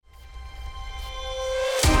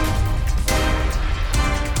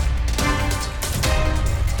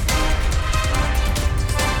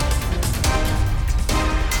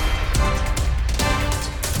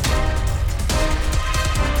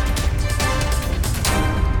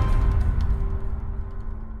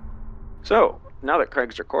So, now that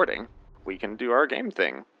Craig's recording, we can do our game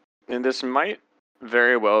thing. And this might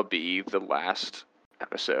very well be the last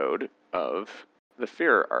episode of the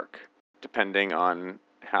Phyrrs arc, depending on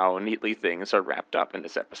how neatly things are wrapped up in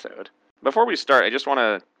this episode. Before we start, I just want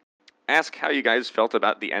to ask how you guys felt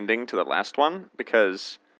about the ending to the last one,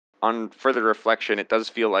 because on further reflection, it does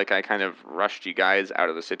feel like I kind of rushed you guys out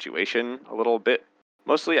of the situation a little bit.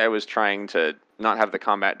 Mostly I was trying to not have the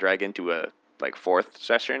combat drag into a fourth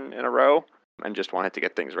session in a row and just wanted to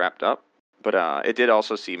get things wrapped up. But it did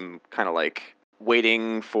also seem kind of like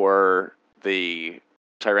waiting for the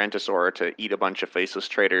Tyrantosaur to eat a bunch of faceless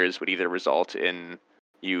traitors would either result in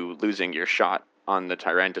you losing your shot on the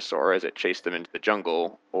Tyrantosaur as it chased them into the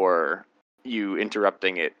jungle, or you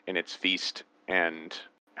interrupting it in its feast and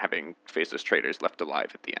having faceless traitors left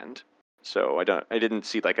alive at the end. So I didn't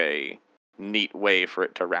see like a neat way for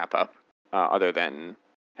it to wrap up, other than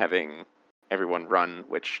having everyone run,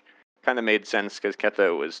 which kind of made sense because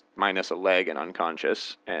Ketho was minus a leg and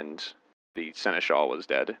unconscious, and the Seneschal was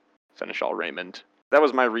dead. Seneschal Raymond. That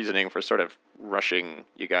was my reasoning for sort of rushing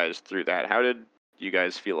you guys through that. How did you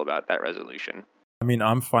guys feel about that resolution? I mean,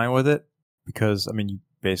 I'm fine with it because, I mean, you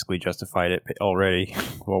basically justified it already,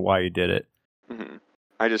 well, why you did it. Mm-hmm.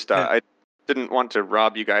 I just, I didn't want to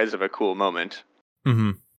rob you guys of a cool moment.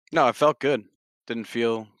 Mm-hmm. No, it felt good. Didn't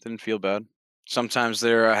feel bad. Sometimes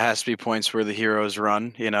there has to be points where the heroes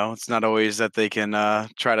run. You know, it's not always that they can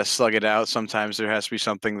try to slug it out. Sometimes there has to be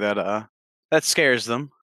something that scares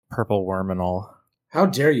them. Purple worm and all. How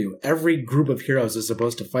dare you? Every group of heroes is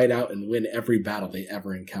supposed to fight out and win every battle they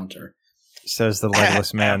ever encounter. Says the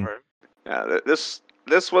legless man. Yeah, this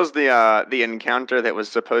was the encounter that was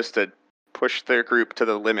supposed to push their group to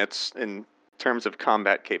the limits in terms of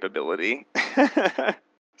combat capability.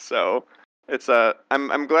 So it's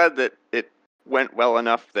I'm glad that it went well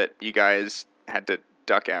enough that you guys had to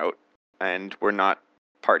duck out and were not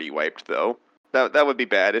party wiped, though. That would be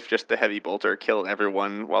bad if just the heavy bolter killed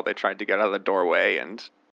everyone while they tried to get out of the doorway and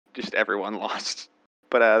just everyone lost.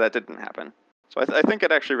 But that didn't happen. So I think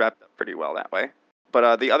it actually wrapped up pretty well that way.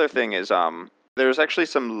 But the other thing is there's actually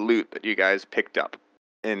some loot that you guys picked up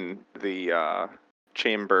in the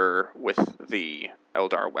chamber with the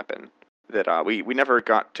Eldar weapon that we never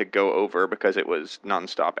got to go over because it was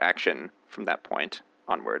nonstop action from that point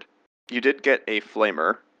onward. You did get a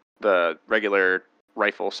flamer, the regular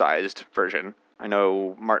rifle-sized version. I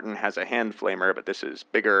know Martin has a hand flamer, but this is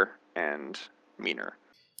bigger and meaner.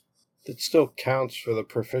 It still counts for the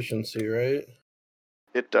proficiency, right?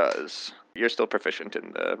 It does. You're still proficient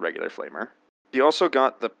in the regular flamer. You also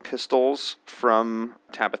got the pistols from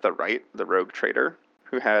Tabitha Wright, the rogue trader,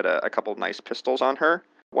 who had a couple nice pistols on her,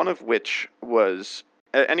 one of which was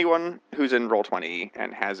anyone who's in Roll20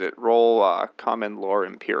 and has it, roll Common Lore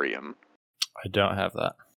Imperium. I don't have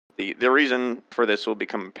that. The reason for this will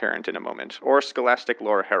become apparent in a moment. Or Scholastic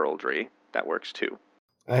Lore Heraldry. That works too.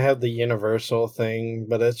 I have the universal thing,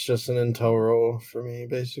 but it's just an intel roll for me,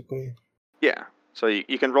 basically. Yeah, so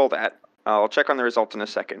you can roll that. I'll check on the result in a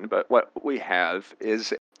second, but what we have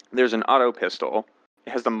is there's an auto pistol.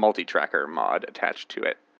 It has the multi-tracker mod attached to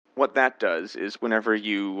it. What that does is whenever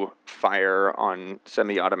you fire on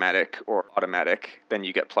semi-automatic or automatic, then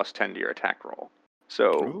you get plus 10 to your attack roll.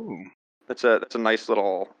 So Ooh. that's a nice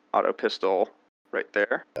little auto pistol right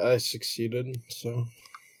there. I succeeded, so...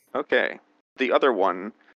 Okay. The other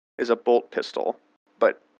one is a bolt pistol.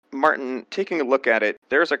 But, Martin, taking a look at it,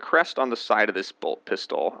 there's a crest on the side of this bolt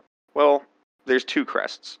pistol. Well, there's two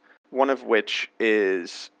crests. One of which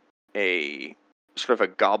is a sort of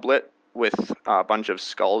a goblet with a bunch of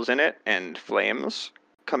skulls in it and flames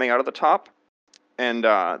coming out of the top. And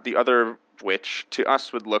the other of which, to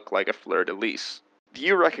us, would look like a fleur-de-lis. Do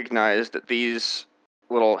you recognize that these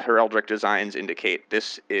little heraldic designs indicate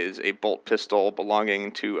this is a bolt pistol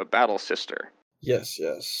belonging to a battle sister? Yes.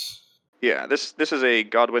 Yeah, this is a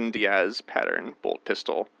Godwin Diaz pattern bolt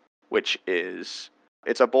pistol, which is...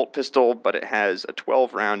 It's a bolt pistol, but it has a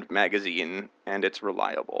 12-round magazine, and it's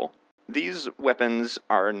reliable. These weapons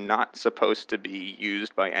are not supposed to be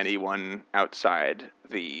used by anyone outside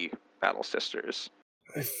the Battle Sisters.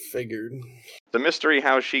 I figured. The mystery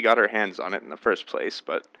how she got her hands on it in the first place,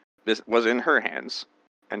 but this was in her hands,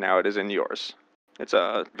 and now it is in yours. It's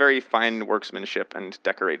a very fine workmanship and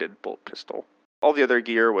decorated bolt pistol. All the other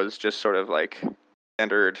gear was just sort of like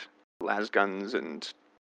standard las guns and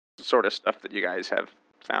sort of stuff that you guys have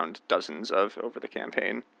found dozens of over the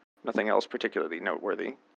campaign. Nothing else particularly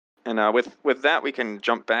noteworthy. And with that, we can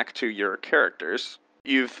jump back to your characters.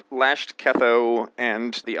 You've lashed Ketho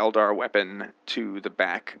and the Eldar weapon to the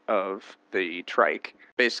back of the trike,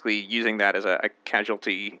 basically using that as a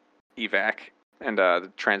casualty evac and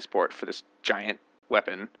the transport for this giant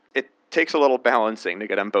weapon. It takes a little balancing to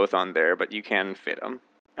get them both on there, but you can fit them.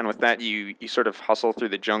 And with that, you sort of hustle through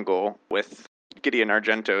the jungle with Gideon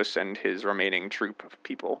Argentos and his remaining troop of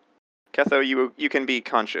people. Ketho, you can be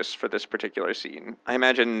conscious for this particular scene. I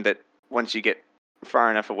imagine that once you get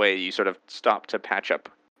far enough away, you sort of stop to patch up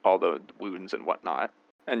all the wounds and whatnot,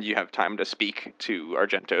 and you have time to speak to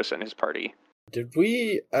Argentos and his party. Did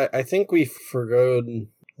we... I think we forgot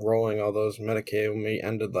rolling all those Medicaid when we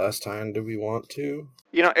ended last time. Do we want to?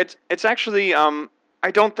 You know, it's actually,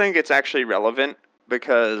 I don't think it's actually relevant,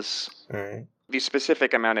 because Alright. the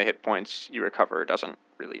specific amount of hit points you recover doesn't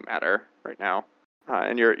really matter right now.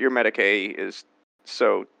 And your Medicaid is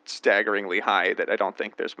so staggeringly high that I don't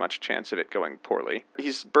think there's much chance of it going poorly.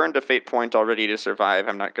 He's burned a fate point already to survive.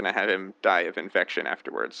 I'm not going to have him die of infection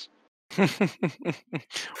afterwards.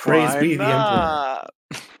 Praise be the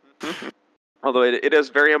Emperor. Although it is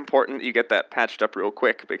very important you get that patched up real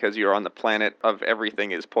quick, because you're on the planet of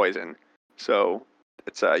everything is poison. So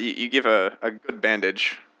it's you give a good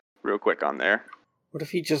bandage real quick on there. What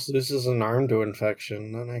if he just loses an arm to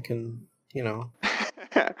infection? Then I can,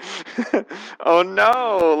 Oh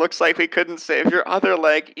no! Looks like we couldn't save your other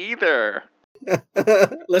leg either.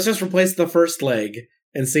 Let's just replace the first leg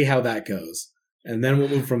and see how that goes. And then we'll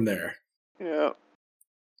move from there. Yeah.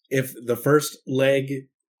 If the first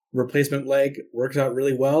replacement leg works out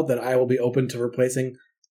really well, then I will be open to replacing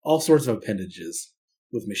all sorts of appendages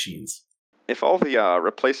with machines. If all the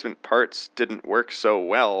replacement parts didn't work so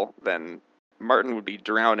well, then Martin would be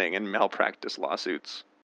drowning in malpractice lawsuits.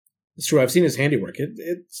 It's true, I've seen his handiwork.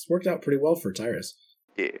 It's worked out pretty well for Tyrus.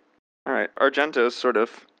 Yeah. Alright, Argentos sort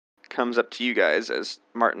of comes up to you guys as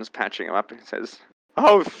Martin's patching him up and says,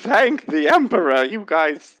 "Oh, thank the Emperor! You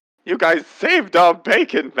guys saved our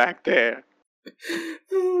bacon back there!"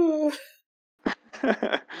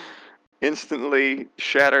 Instantly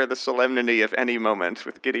shatter the solemnity of any moment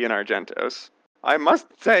with Gideon Argentos. "I must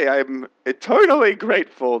say I'm eternally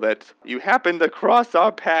grateful that you happened to cross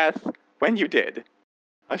our path when you did.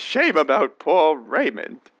 A shame about poor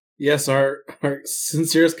Raymond. Yes, our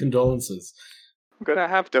sincerest condolences. I'm gonna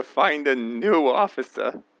have to find a new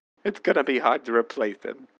officer. It's gonna be hard to replace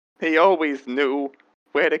him. He always knew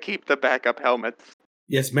where to keep the backup helmets."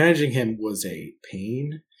 Yes, managing him was a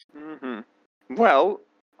pain. Well,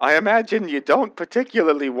 I imagine you don't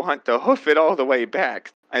particularly want to hoof it all the way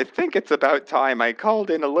back. I think it's about time I called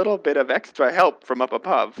in a little bit of extra help from up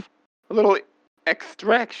above. A little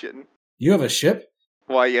extraction. You have a ship?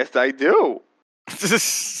 Why, yes, I do.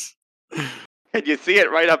 Can you see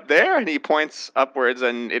it right up there? And he points upwards,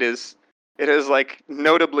 and it is like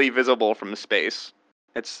notably visible from space.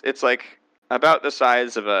 It's like about the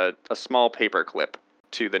size of a small paper clip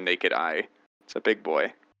to the naked eye. It's a big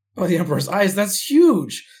boy. Oh, the Emperor's eyes, that's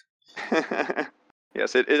huge!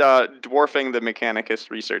 Yes, it dwarfing the Mechanicus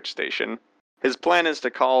research station. His plan is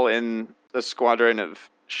to call in the squadron of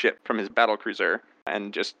ship from his battlecruiser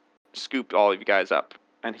and just scoop all of you guys up,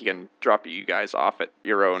 and he can drop you guys off at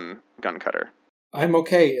your own gun cutter. I'm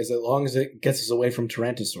okay as long as it gets us away from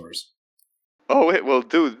Tyrannosaurs. Oh, it will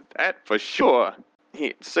do that for sure.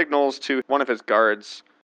 He signals to one of his guards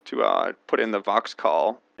to put in the Vox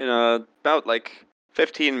call. In about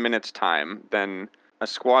 15 minutes time, then a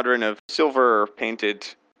squadron of silver-painted,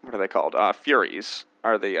 what are they called? Phyrrs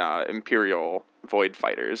are the Imperial Void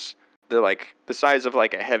Fighters. They're the size of a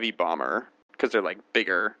heavy bomber, because they're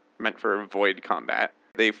bigger, meant for void combat.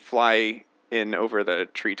 They fly in over the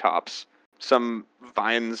treetops. Some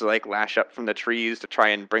vines lash up from the trees to try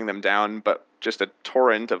and bring them down, but just a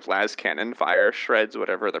torrent of las cannon fire shreds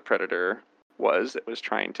whatever the predator was that was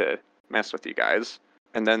trying to mess with you guys.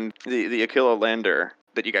 And then the Aquila lander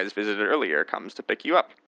that you guys visited earlier comes to pick you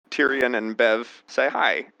up. Tyrion and Bev say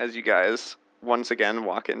hi as you guys once again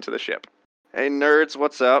walk into the ship. "Hey nerds,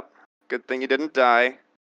 what's up? Good thing you didn't die.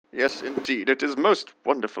 Yes, indeed, it is most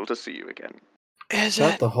wonderful to see you again." Is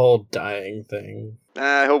Not it? the whole dying thing.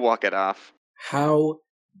 He'll walk it off. How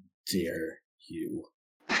dare you?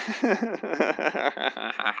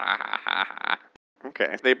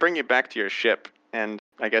 Okay, they bring you back to your ship, and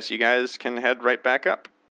I guess you guys can head right back up.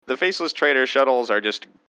 The Faceless Trader shuttles are just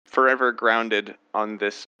forever grounded on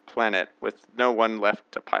this planet with no one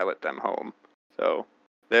left to pilot them home. So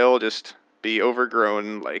they'll just be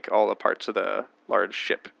overgrown like all the parts of the large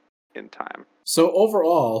ship in time. So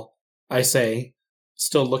overall, I say,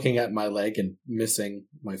 still looking at my leg and missing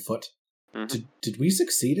my foot, did we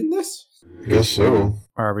succeed in this? Guess so.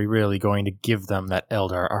 Are we really going to give them that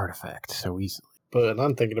Eldar artifact so easily? But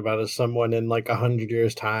I'm thinking about is someone in 100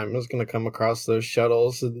 years' time is going to come across those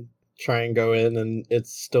shuttles and try and go in, and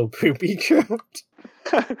it's still poopy trapped.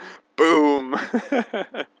 Boom.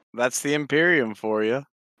 That's the Imperium for you.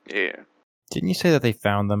 Yeah. Didn't you say that they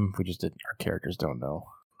found them? We just didn't. Our characters don't know.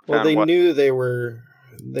 Well, Found they what? knew they were.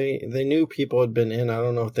 They knew people had been in. I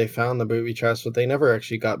don't know if they found the booby traps, but they never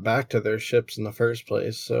actually got back to their ships in the first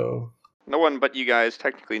place. So No one but you guys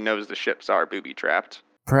technically knows the ships are booby trapped.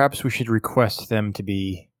 Perhaps we should request them to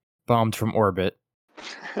be bombed from orbit.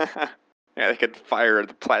 Yeah, they could fire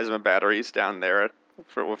the plasma batteries down there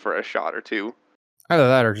for a shot or two. Either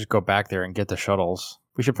that or just go back there and get the shuttles.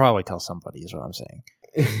 We should probably tell somebody, is what I'm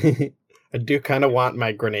saying. I do kind of want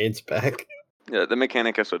my grenades back. Yeah, the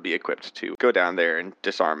Mechanicus would be equipped to go down there and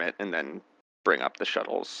disarm it and then bring up the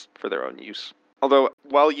shuttles for their own use. Although,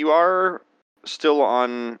 while you are still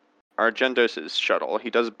on Argentos' shuttle, he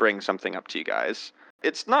does bring something up to you guys.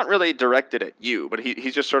 It's not really directed at you, but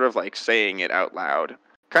he's just sort of like saying it out loud,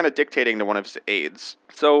 kind of dictating to one of his aides.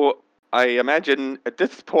 So, I imagine at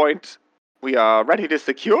this point, we are ready to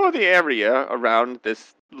secure the area around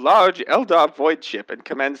this large Eldar void ship and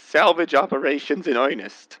commence salvage operations in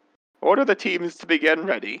earnest. Order the teams to begin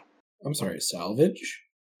ready. I'm sorry, salvage?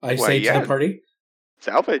 I Why, say to yeah. the party.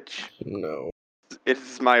 Salvage. No. It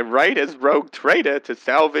is my right as rogue trader to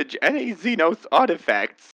salvage any Xenos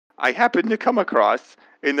artifacts I happen to come across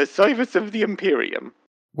in the service of the Imperium.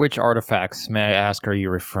 Which artifacts, may I ask, are you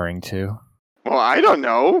referring to? Well, I don't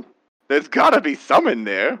know. There's gotta be some in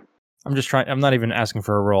there. I'm not even asking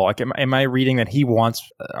for a roll. Like, am I reading that he wants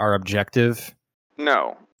our objective?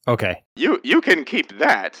 No. Okay. You can keep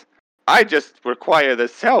that. I just require the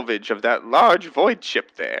salvage of that large void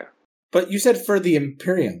ship there. But you said for the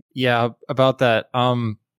Imperium. Yeah, about that.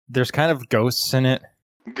 There's kind of ghosts in it.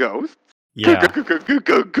 Ghosts? Yeah.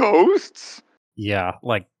 Ghosts? Yeah,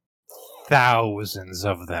 like thousands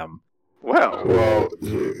of them. Well, Well,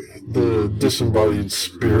 the disembodied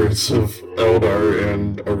spirits of Eldar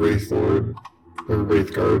and a Wraith Lord, or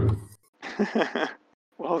Wraith Guard.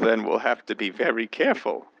 well then we'll have to be very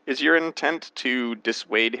careful. Is your intent to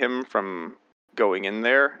dissuade him from going in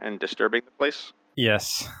there and disturbing the place?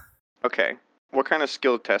 Yes. Okay. What kind of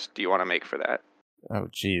skill test do you want to make for that? Oh,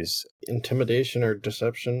 jeez. Intimidation or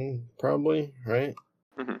deception, probably, right?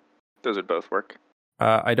 Those would both work.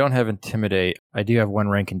 I don't have Intimidate. I do have one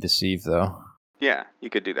rank in Deceive, though. Yeah, you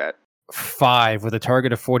could do that. 5 with a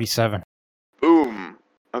target of 47. Boom.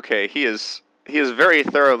 Okay, he is very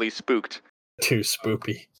thoroughly spooked. Too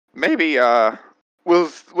spoopy. Maybe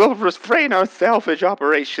we'll refrain our salvage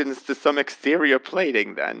operations to some exterior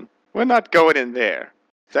plating then. We're not going in there.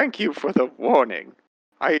 Thank you for the warning.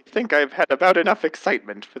 I think I've had about enough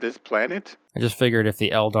excitement for this planet. I just figured if the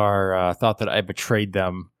Eldar thought that I betrayed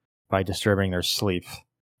them by disturbing their sleep,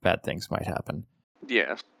 bad things might happen.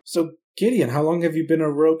 Yes. So, Gideon, how long have you been a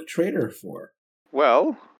rogue trader for?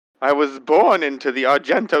 Well, I was born into the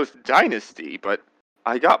Argentos dynasty, but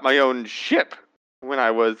I got my own ship when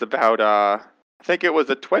I was about, I think it was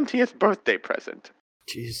a 20th birthday present.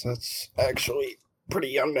 Jeez, that's actually pretty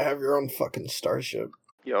young to have your own fucking starship.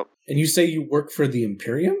 Yup. And you say you work for the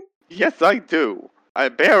Imperium? Yes, I do. I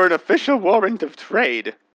bear an official warrant of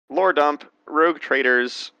trade. Lore dump, rogue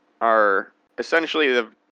traders are essentially the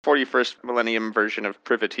 41st millennium version of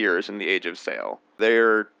privateers in the Age of Sail.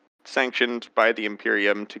 They're sanctioned by the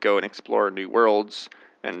Imperium to go and explore new worlds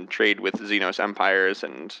and trade with Xenos empires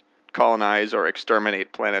and colonize or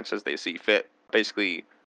exterminate planets as they see fit. Basically,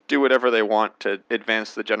 do whatever they want to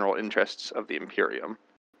advance the general interests of the Imperium.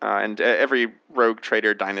 And every rogue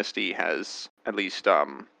trader dynasty has at least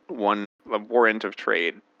one warrant of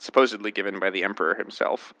trade, supposedly given by the Emperor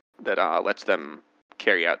himself, that lets them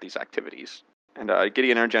carry out these activities. And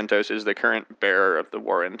Gideon Argentos is the current bearer of the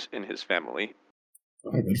warrant in his family. Oh,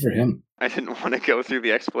 good for him. I didn't want to go through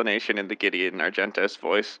the explanation in the Gideon Argentos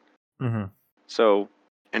voice. Mm-hmm. So,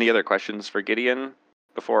 any other questions for Gideon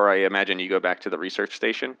before I imagine you go back to the research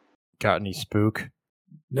station? Got any spook?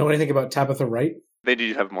 Know anything about Tabitha Wright? They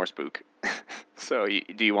do have more spook. So,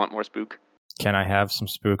 do you want more spook? Can I have some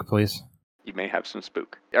spook, please? You may have some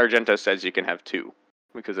spook. Argento says you can have 2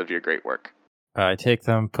 because of your great work. I take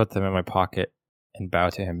them, put them in my pocket, and bow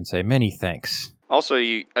to him and say, many thanks. Also,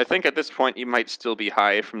 I think at this point you might still be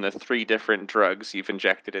high from the 3 different drugs you've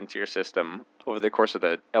injected into your system over the course of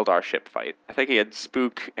the Eldar ship fight. I think he had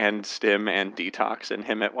spook and stim and detox in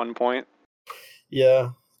him at one point. Yeah.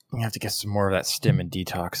 We have to get some more of that stim and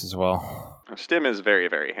detox as well. Stim is very,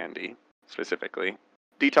 very handy, specifically.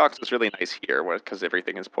 Detox is really nice here because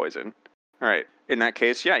everything is poison. All right. In that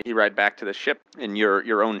case, yeah, you ride back to the ship in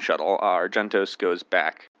your own shuttle. Argentos goes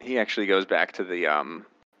back. He actually goes back to the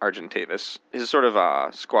Argentavis. His sort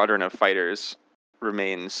of squadron of fighters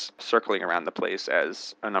remains circling around the place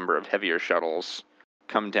as a number of heavier shuttles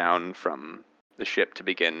come down from the ship to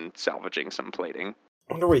begin salvaging some plating.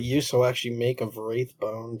 I wonder what use they'll actually make of wraith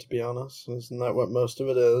bone, to be honest. Isn't that what most of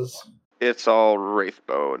it is? It's all wraith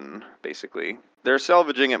bone, basically. They're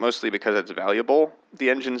salvaging it mostly because it's valuable. The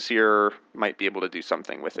engine seer might be able to do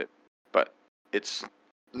something with it, but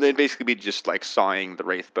they'd basically be just like sawing the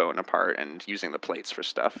wraith bone apart and using the plates for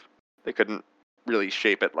stuff. They couldn't really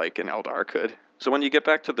shape it like an Eldar could. So when you get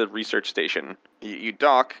back to the research station, you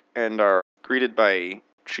dock and are greeted by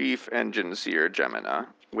Chief Engine Seer Gemina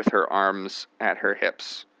with her arms at her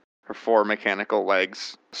hips, her 4 mechanical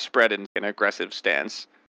legs spread in an aggressive stance.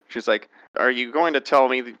 She's like, "Are you going to tell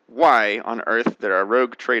me why on Earth there are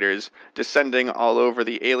rogue traders descending all over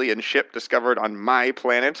the alien ship discovered on my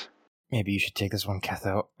planet?" Maybe you should take this one,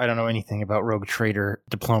 Ketho. I don't know anything about rogue trader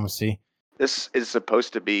diplomacy. This is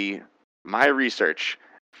supposed to be my research.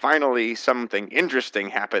 Finally, something interesting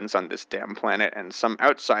happens on this damn planet, and some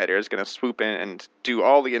outsider is going to swoop in and do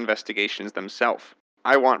all the investigations themselves.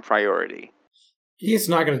 I want priority. He's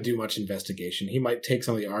not going to do much investigation. He might take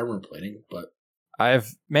some of the armor plating, but...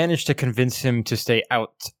 I've managed to convince him to stay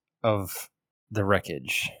out of the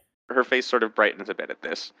wreckage. Her face sort of brightens a bit at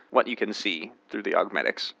this, what you can see through the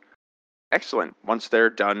augmetics. Excellent. Once they're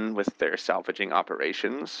done with their salvaging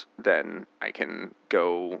operations, then I can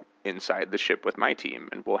go inside the ship with my team,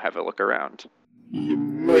 and we'll have a look around. You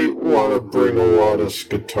might want to bring a lot of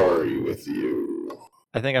Skitarii with you.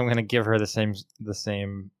 I think I'm going to give her the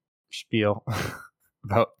same spiel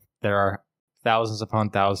about there are thousands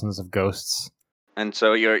upon thousands of ghosts. And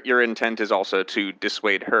so your intent is also to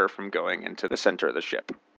dissuade her from going into the center of the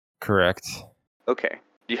ship. Correct. Okay.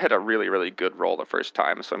 You had a really, really good roll the first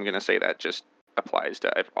time, so I'm going to say that just applies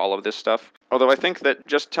to all of this stuff. Although I think that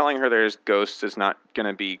just telling her there's ghosts is not going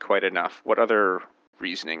to be quite enough. What other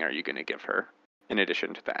reasoning are you going to give her, in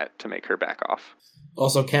addition to that, to make her back off?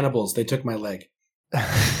 Also, cannibals, they took my leg.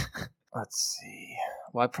 Let's see.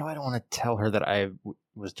 Well, I probably don't want to tell her that I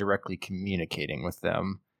was directly communicating with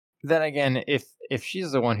them. Then again, if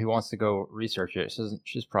she's the one who wants to go research it,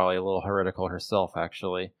 she's probably a little heretical herself,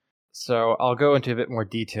 actually. So I'll go into a bit more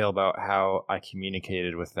detail about how I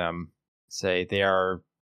communicated with them. Say they are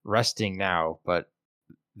resting now, but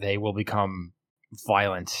they will become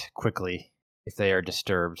violent quickly if they are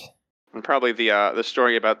disturbed. And probably the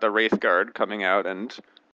story about the Wraith Guard coming out and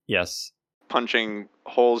Yes. punching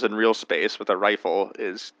holes in real space with a rifle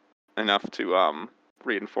is enough to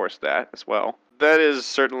reinforce that as well. That is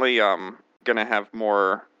certainly going to have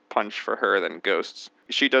more punch for her than ghosts.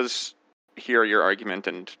 She does hear your argument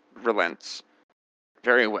and relents.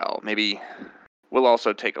 Very well. Maybe we'll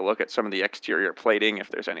also take a look at some of the exterior plating if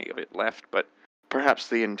there's any of it left, but perhaps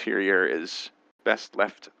the interior is best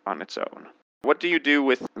left on its own. What do you do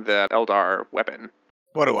with the Eldar weapon?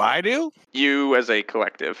 What do I do? You as a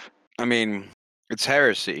collective. I mean, it's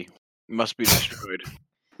heresy. It must be destroyed.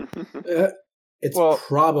 It's Well-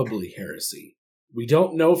 probably heresy. We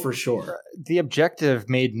don't know for sure. The objective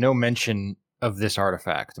made no mention of this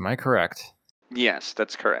artifact. Am I correct? Yes,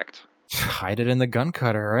 that's correct. Hide it in the gun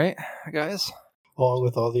cutter, right, guys? Along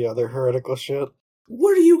with all the other heretical shit.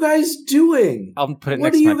 What are you guys doing? I'll put it What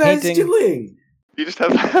next are to you my guys painting. doing? You just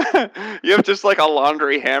have you have just like a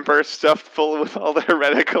laundry hamper stuffed full with all the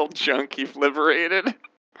heretical junk you've liberated.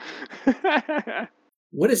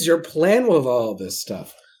 What is your plan with all this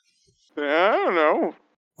stuff? I don't know.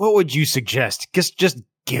 What would you suggest? Just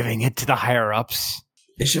giving it to the higher-ups?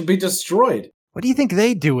 It should be destroyed. What do you think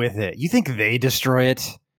they do with it? You think they destroy it?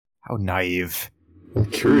 How naive. I'm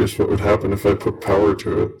curious what would happen if I put power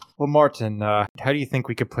to it. Well, Martin, how do you think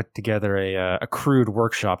we could put together a crude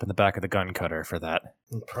workshop in the back of the gun cutter for that?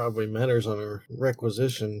 It probably matters on a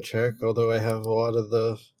requisition check, although I have a lot of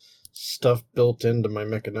the stuff built into my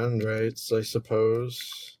mechanandrites, I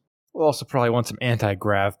suppose. We'll also probably want some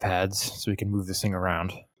anti-grav pads so we can move this thing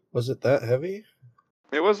around. Was it that heavy?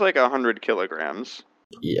 It was like 100 kilograms.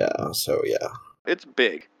 Yeah, so yeah. It's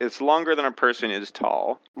big. It's longer than a person is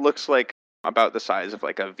tall. Looks like about the size of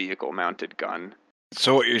like a vehicle-mounted gun.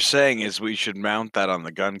 So what you're saying is we should mount that on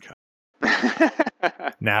the gun cut.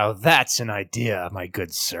 Now that's an idea, my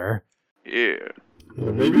good sir. Yeah.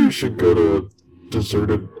 Yeah, maybe you should go to a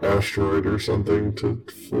deserted asteroid or something to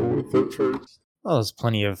fool with it first. Well, there's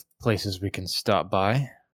plenty of places we can stop by.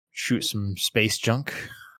 Shoot some space junk.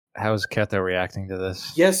 How's Ketho reacting to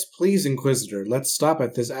this? Yes, please, Inquisitor. Let's stop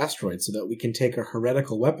at this asteroid so that we can take a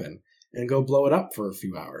heretical weapon and go blow it up for a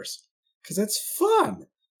few hours. Because that's fun.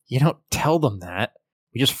 You don't tell them that.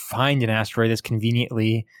 We just find an asteroid that's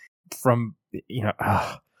conveniently from, You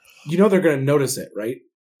know they're going to notice it, right?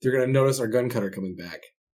 They're going to notice our gun cutter coming back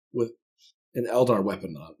with an Eldar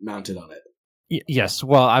weapon mounted on it. Yes,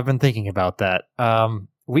 well, I've been thinking about that.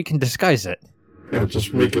 We can disguise it. Yeah,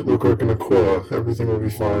 just make it look like an aqua. Everything will be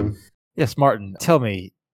fine. Yes, Martin, tell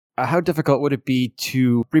me, how difficult would it be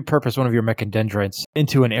to repurpose one of your mechadendrites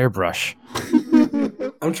into an airbrush?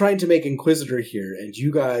 I'm trying to make Inquisitor here, and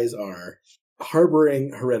you guys are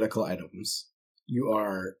harboring heretical items. You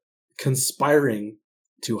are conspiring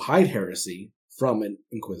to hide heresy from an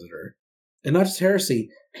Inquisitor. And not just heresy,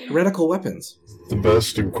 heretical weapons. The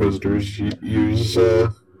best Inquisitors use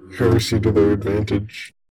heresy to their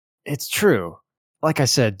advantage. It's true. Like I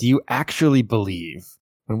said, do you actually believe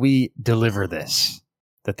when we deliver this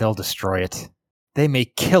that they'll destroy it? They may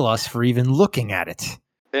kill us for even looking at it.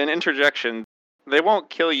 An interjection, they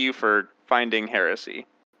won't kill you for finding heresy.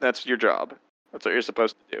 That's your job. That's what you're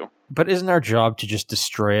supposed to do. But isn't our job to just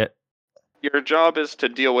destroy it? Your job is to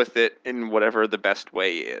deal with it in whatever the best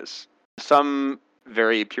way is. Some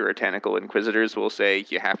very puritanical inquisitors will say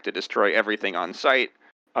you have to destroy everything on sight.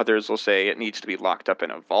 Others will say it needs to be locked up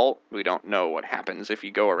in a vault. We don't know what happens if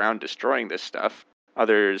you go around destroying this stuff.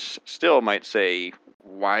 Others still might say,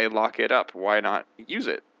 why lock it up? Why not use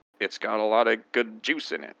it? It's got a lot of good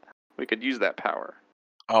juice in it. We could use that power.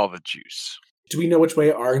 All the juice. Do we know which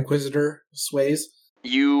way our Inquisitor sways?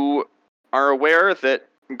 You are aware that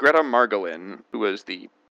Greta Margolin, who was the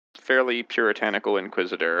fairly puritanical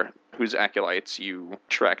inquisitor whose acolytes you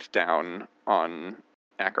tracked down on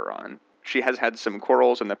Acheron, she has had some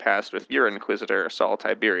quarrels in the past with your inquisitor, Saul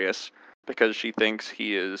Tiberius, because she thinks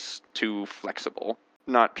he is too flexible,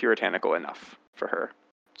 not puritanical enough for her.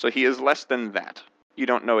 So he is less than that. You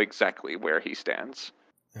don't know exactly where he stands.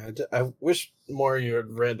 I wish more you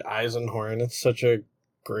had read Eisenhorn. It's such a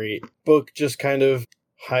great book, just kind of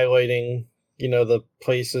highlighting, the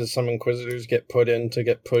places some Inquisitors get put in to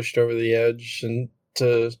get pushed over the edge and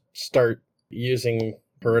to start using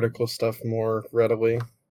heretical stuff more readily,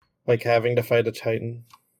 like having to fight a Titan.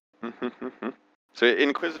 So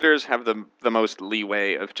Inquisitors have the most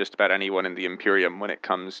leeway of just about anyone in the Imperium when it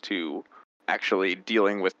comes to actually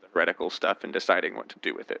dealing with the heretical stuff and deciding what to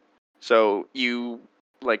do with it. So you,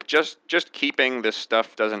 just keeping this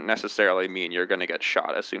stuff doesn't necessarily mean you're going to get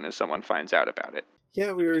shot as soon as someone finds out about it.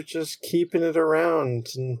 Yeah, we were just keeping it around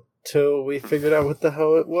until we figured out what the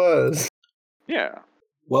hell it was. Yeah.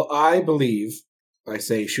 Well, I believe, I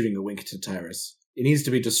say shooting a wink to Tyrus, it needs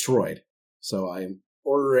to be destroyed. So I'm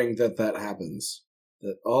ordering that happens.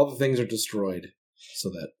 That all the things are destroyed so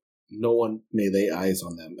that no one may lay eyes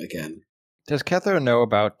on them again. Does Ketho know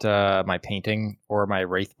about my painting or my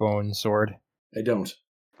Wraithbone sword? I don't.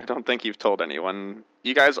 I don't think you've told anyone.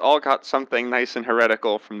 You guys all got something nice and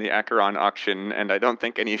heretical from the Acheron auction, and I don't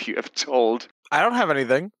think any of you have told. I don't have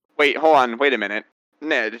anything. Wait, hold on, wait a minute.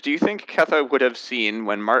 Ned, do you think Ketho would have seen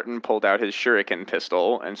when Martin pulled out his shuriken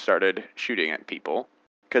pistol and started shooting at people?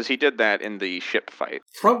 Because he did that in the ship fight.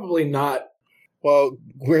 Probably not. Well,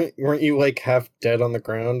 weren't you half dead on the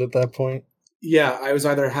ground at that point? Yeah, I was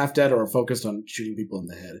either half dead or focused on shooting people in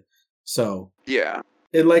the head. So, Yeah.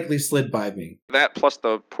 it likely slid by me. That plus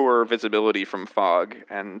the poor visibility from fog,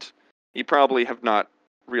 and you probably have not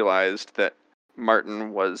realized that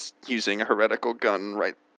Martin was using a heretical gun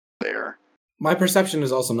right there. My perception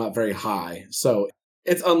is also not very high, so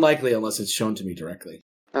it's unlikely unless it's shown to me directly.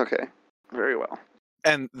 Okay, very well.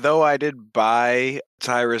 And though I did buy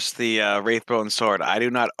Tyrus the Wraithbone sword, I do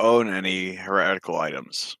not own any heretical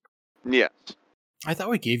items. Yes. I thought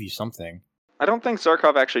we gave you something. I don't think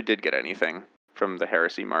Zarkov actually did get anything from the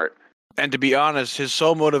Heresy Mart. And to be honest, his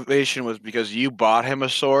sole motivation was because you bought him a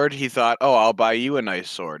sword. He thought, oh, I'll buy you a nice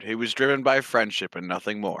sword. He was driven by friendship and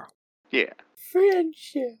nothing more. Yeah.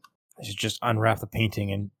 Friendship. I should just unwrap the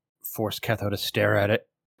painting and force Ketho to stare at it.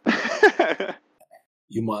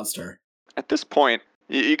 You monster. At this point,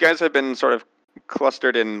 you guys have been sort of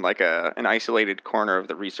clustered in an isolated corner of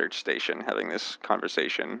the research station, having this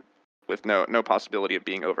conversation with no possibility of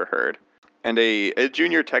being overheard. And a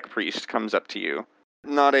junior tech priest comes up to you,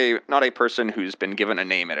 not a person who's been given a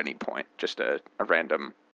name at any point, just a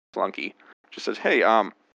random flunky. Just says, "Hey,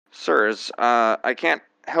 sirs, I can't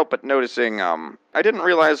help but noticing, I didn't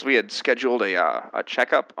realize we had scheduled a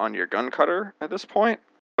checkup on your gun cutter at this point,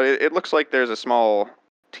 but it looks like there's a small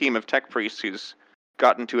team of tech priests who's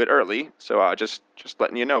gotten to it early, so just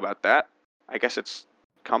letting you know about that. I guess it's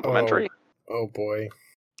complimentary." Oh boy.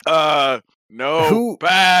 No, Who-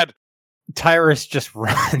 bad. Tyrus just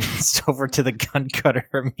runs over to the gun cutter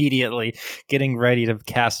immediately, getting ready to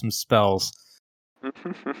cast some spells.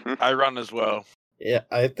 I run as well. Yeah,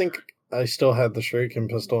 I think I still had the shuriken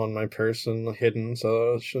pistol in my person hidden,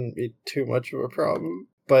 so it shouldn't be too much of a problem.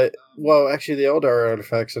 But, well, actually the Eldar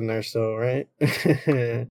artifact's in there still, right?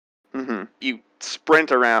 You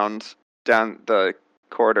sprint around down the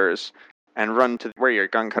corridors and run to where your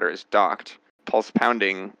gun cutter is docked, pulse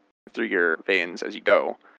pounding through your veins as you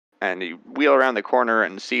go. And you wheel around the corner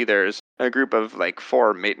and see there's a group of like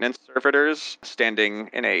 4 maintenance servitors standing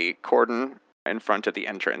in a cordon in front of the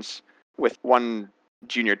entrance with one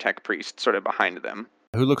junior tech priest sort of behind them.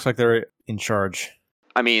 Who looks like they're in charge?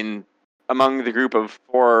 I mean, among the group of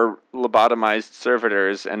 4 lobotomized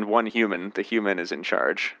servitors and 1 human, the human is in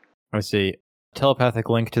charge. I see. Telepathic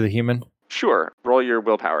link to the human? Sure, roll your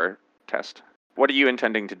willpower test. What are you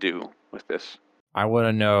intending to do with this? I want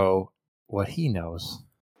to know what he knows.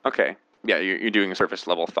 Okay. Yeah, you're doing a surface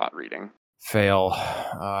level thought reading. Fail.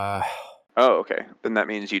 Oh, okay. Then that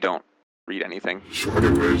means you don't read anything. So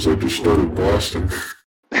anyways, I just started blasting.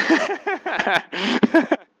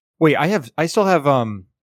 Wait, I still have,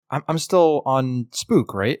 I'm still on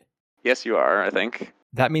spook, right? Yes, you are, I think.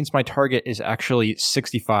 That means my target is actually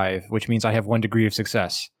 65, which means I have 1 degree of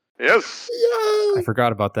success. Yes! I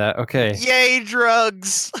forgot about that. Okay. Yay,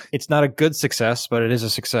 drugs! It's not a good success, but it is a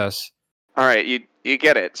success. All right, you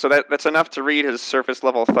get it. So that's enough to read his surface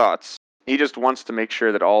level thoughts. He just wants to make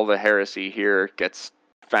sure that all the heresy here gets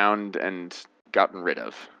found and gotten rid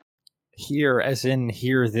of. Here, as in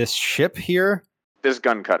here, this ship here? This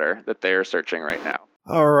gun cutter that they are searching right now.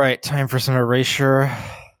 All right, time for some erasure.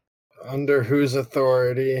 Under whose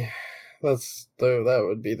authority? That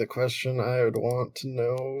would be the question I would want to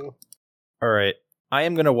know. All right, I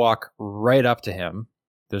am going to walk right up to him.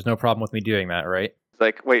 There's no problem with me doing that, right? It's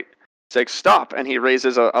like, wait. It's like, stop! And he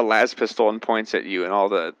raises a las pistol and points at you, and all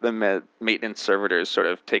the maintenance servitors sort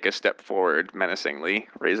of take a step forward menacingly,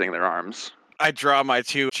 raising their arms. I draw my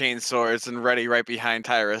 2 chain swords and ready right behind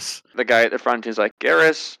Tyrus. The guy at the front is like,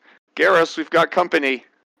 Garrus, we've got company.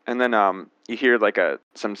 And then you hear like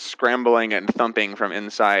some scrambling and thumping from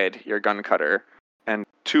inside your gun cutter, and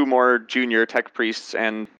 2 more junior tech priests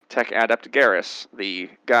and tech adept Garrus, the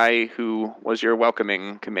guy who was your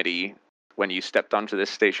welcoming committee when you stepped onto this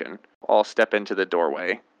station, all step into the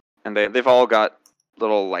doorway. And they've all got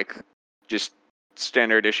little, like, just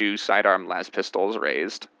standard issue sidearm las pistols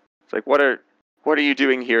raised. It's like, what are you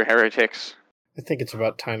doing here, heretics? I think it's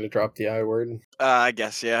about time to drop the I word. I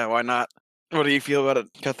guess, yeah, why not? What do you feel about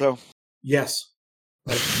it, Cutho? Yes.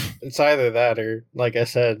 It's either that or, like I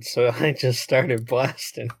said, so I just started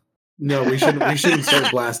blasting. No, we shouldn't start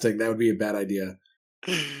blasting. That would be a bad idea.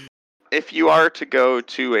 If you are to go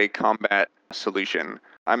to a combat solution,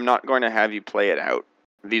 I'm not going to have you play it out.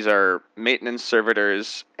 These are maintenance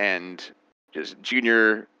servitors and just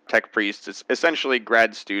junior tech priests. It's essentially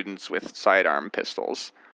grad students with sidearm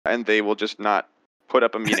pistols, and they will just not put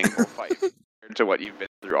up a meaningful fight compared to what you've been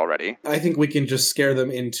through already. I think we can just scare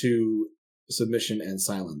them into submission and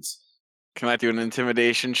silence. Can I do an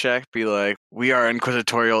intimidation check? Be like, we are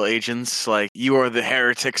inquisitorial agents, like, you are the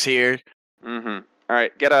heretics here. Mm-hmm. All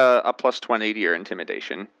right, get a plus 20 to your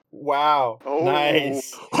intimidation. Wow. Oh.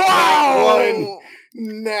 Nice. Wow!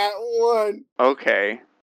 Nat 1. Okay.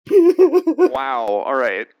 Wow. All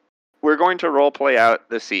right. We're going to role play out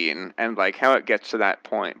the scene and like how it gets to that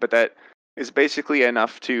point, but that is basically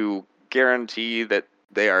enough to guarantee that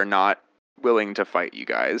they are not willing to fight you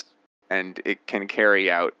guys, and it can carry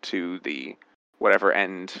out to the whatever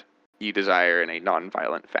end you desire in a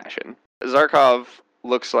non-violent fashion. Zarkov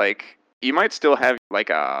looks like you might still have like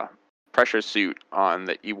a pressure suit on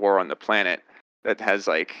that you wore on the planet that has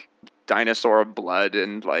like dinosaur blood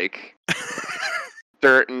and like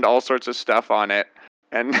dirt and all sorts of stuff on it,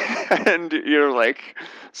 and and you're like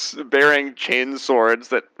bearing chain swords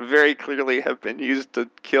that very clearly have been used to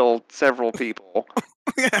kill several people.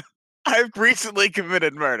 I've recently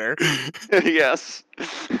committed murder. Yes.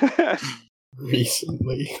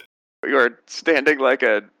 Recently. You are standing like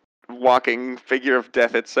a walking figure of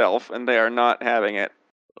death itself, and they are not having it.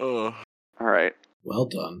 Oh. All right. Well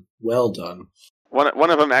done. Well done. One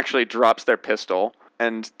of them actually drops their pistol,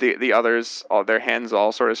 and the others, all their hands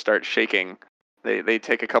all sort of start shaking. They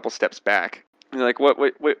take a couple steps back. And they're like, "What?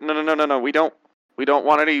 Wait! No! We don't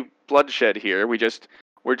want any bloodshed here. We're just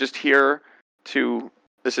here to."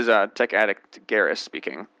 This is tech addict Garrus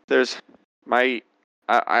speaking. I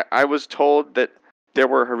was told that there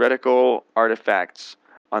were heretical artifacts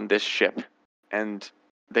on this ship, and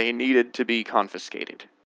they needed to be confiscated.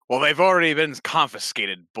 Well, they've already been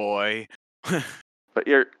confiscated, boy. But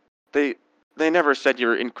they never said you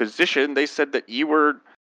were Inquisition. They said that you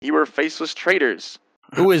were faceless traitors.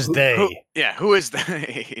 Who is they? Who is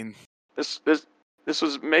they? This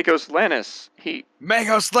was Magos Lannis.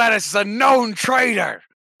 Magos Lannis is a known traitor!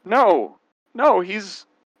 No, he's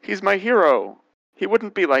my hero. He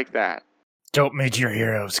wouldn't be like that. Don't meet your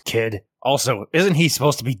heroes, kid. Also, isn't he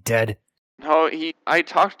supposed to be dead? No, I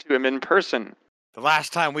talked to him in person. The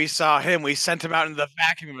last time we saw him, we sent him out into the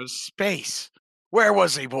vacuum of space. Where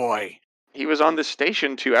was he, boy? He was on the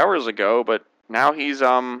station 2 hours ago, but now he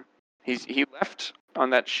left on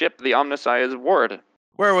that ship, the Omnissiah's ward.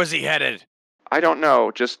 Where was he headed? I don't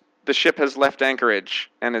know. Just the ship has left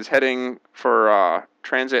anchorage and is heading for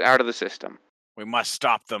transit out of the system. We must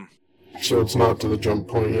stop them. So it's not to the jump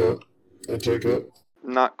point yet, I take it?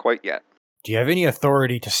 Not quite yet. Do you have any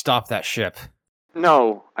authority to stop that ship?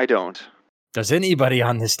 No, I don't. Does anybody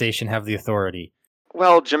on this station have the authority?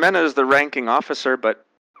 Well, Jimena is the ranking officer, but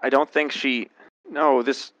I don't think she... No,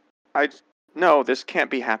 this can't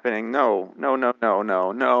be happening. No.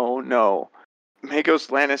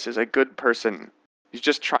 Magos Lannis is a good person. He's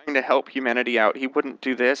just trying to help humanity out. He wouldn't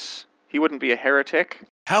do this. He wouldn't be a heretic.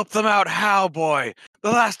 Help them out how, boy?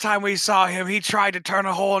 The last time we saw him, he tried to turn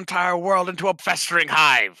a whole entire world into a festering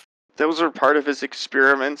hive. Those are part of his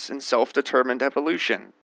experiments in self-determined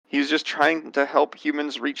evolution. He's just trying to help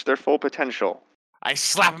humans reach their full potential. I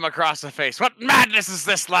slap him across the face. What madness is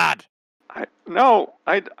this, lad? I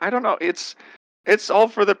don't know. It's all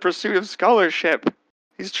for the pursuit of scholarship.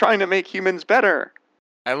 He's trying to make humans better.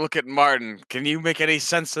 I look at Martin. Can you make any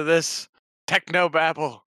sense of this?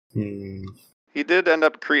 Technobabble. He did end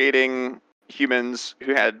up creating humans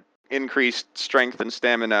who had increased strength and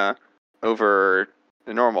stamina over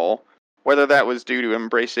the normal. Whether that was due to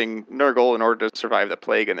embracing Nurgle in order to survive the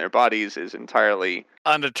plague in their bodies is entirely...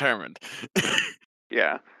 Undetermined.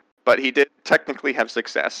 Yeah. But he did technically have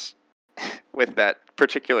success with that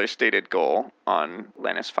particular stated goal on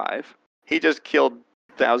Lannis 5. He just killed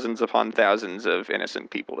thousands upon thousands of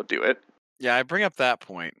innocent people to do it. Yeah, I bring up that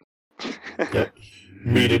point. Yeah.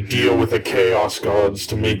 Made a deal with the Chaos Gods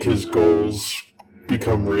to make his goals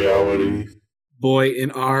become reality. Boy,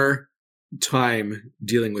 in our time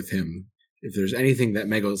dealing with him, if there's anything that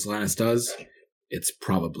Magos Lannis does, it's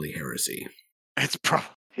probably heresy. It's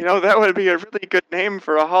You know, that would be a really good name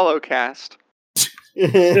for a holocast.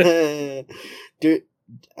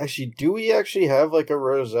 Do we actually have like a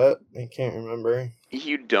rosette? I can't remember.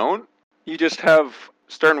 You don't? You just have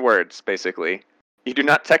stern words, basically. You do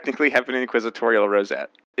not technically have an inquisitorial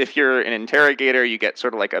rosette. If you're an interrogator, you get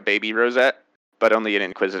sort of like a baby rosette, but only an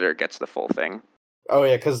inquisitor gets the full thing. Oh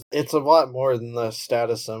yeah, because it's a lot more than the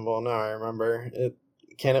status symbol. Now I remember.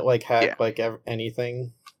 Can it like hack like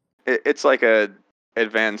anything? It's like a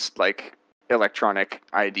advanced like electronic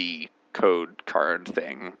ID code card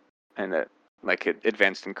thing, and like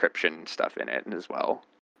advanced encryption stuff in it as well.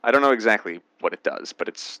 I don't know exactly what it does, but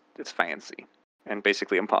it's fancy and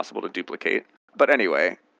basically impossible to duplicate. But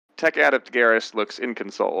anyway, Tech Adept Garrus looks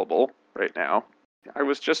inconsolable right now. I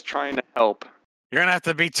was just trying to help. You're gonna have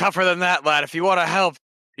to be tougher than that, lad. If you want to help,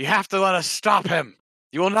 you have to let us stop him.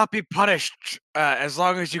 You will not be punished as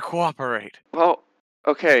long as you cooperate. Well,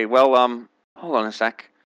 okay, well, hold on a sec.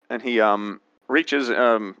 And he reaches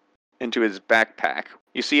into his backpack.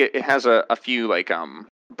 You see it has a few like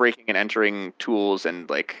breaking and entering tools and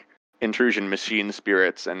like intrusion machine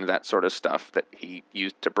spirits and that sort of stuff that he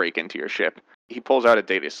used to break into your ship. He pulls out a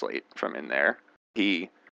data slate from in there. He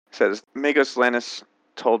says, Magos Lannis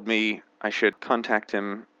told me I should contact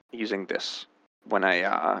him using this when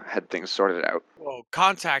I had things sorted out. Well,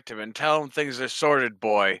 contact him and tell him things are sorted,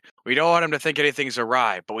 boy. We don't want him to think anything's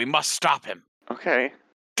awry, but we must stop him. Okay.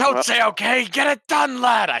 Don't say okay. Get it done,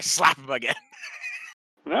 lad. I slap him again.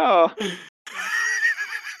 No.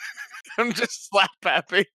 I'm just slap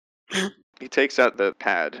happy. He takes out the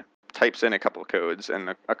pad, types in a couple codes,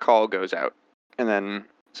 and a call goes out. And then,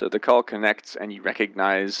 so the call connects, and you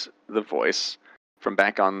recognize the voice from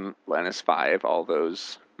back on Lannis 5 all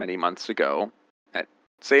those many months ago. That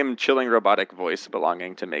same chilling robotic voice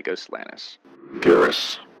belonging to Magos Lannis.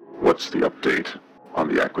 Garrus, what's the update on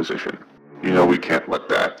the acquisition? You know we can't let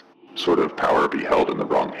that sort of power be held in the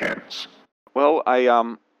wrong hands. Well,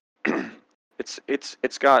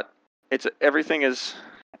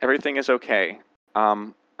 everything is okay.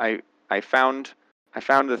 I found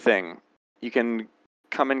the thing. You can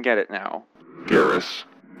come and get it now. Garrus,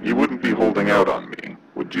 you wouldn't be holding out on me,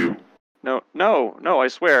 would you? No, I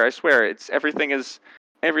swear. Everything is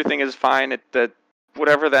fine.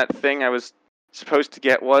 Whatever that thing I was supposed to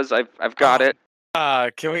get was, I've got it.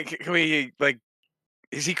 Can we like,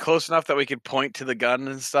 is he close enough that we could point to the gun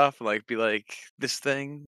and stuff? Like, be like, this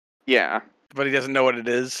thing? Yeah. But he doesn't know what it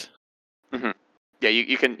is? Mm-hmm. Yeah,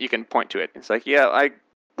 you can point to it. It's like,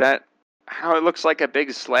 how it looks like a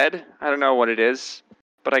big sled. I don't know what it is,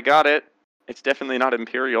 but I got it. It's definitely not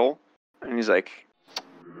Imperial. And he's like,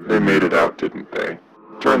 they made it out, didn't they?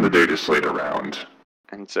 Turn the data slate around.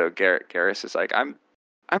 And so Garrus is like, I'm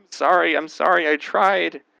sorry, I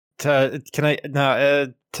tried. Can I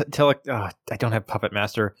tell? I don't have Puppet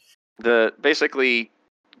Master. Basically,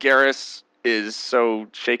 Garrus is so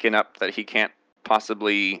shaken up that he can't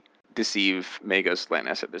possibly deceive Magos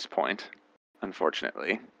Lannis at this point,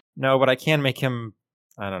 unfortunately. No, but I can make him,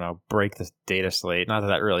 I don't know, break the data slate. Not that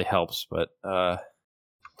that really helps, but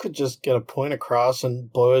Could just get a point across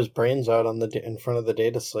and blow his brains out on in front of the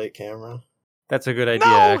data slate camera. that's a good idea,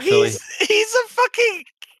 No, actually. he's a fucking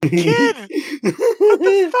kid. What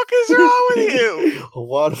the fuck is wrong with you? A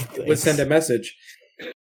lot of things. Would send a message.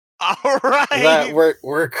 All right. That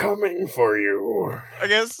we're coming for you. I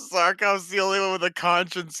guess Zarkov's the only one with a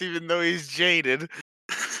conscience, even though he's jaded.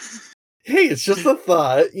 Hey, it's just a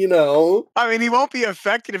thought, you know. I mean, he won't be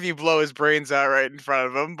affected if you blow his brains out right in front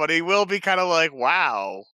of him, but he will be kind of like,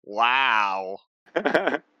 wow.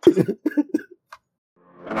 And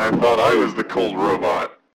I thought I was the cold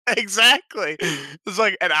robot. Exactly. It's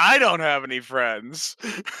like, and I don't have any friends.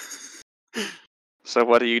 So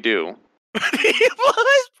what do you do? He blew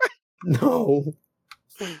his No.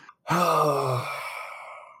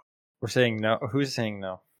 We're saying no. Who's saying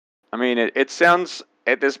no? I mean, it sounds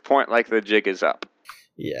at this point like the jig is up.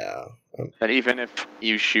 Yeah. That even if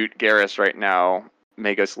you shoot Garrus right now,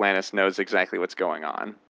 Magos Lannis knows exactly what's going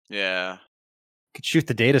on. Yeah. Could shoot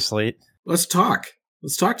the data slate. Let's talk.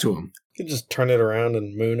 Let's talk to him. Could just turn it around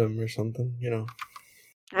and moon him or something, you know.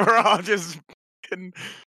 We're all just getting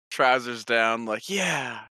trousers down, like,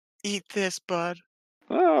 yeah, eat this, bud.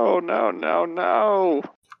 Oh, no.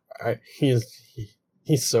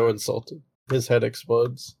 He's so insulted. His head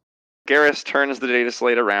explodes. Garrus turns the data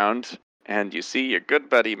slate around, and you see your good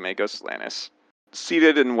buddy Magos Lannis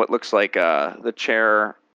seated in what looks like the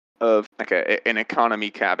chair of like an economy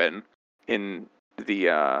cabin in the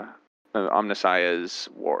Omnissiah's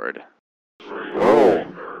ward. Oh,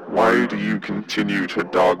 why do you continue to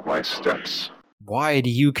dog my steps? Why do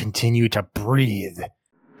you continue to breathe?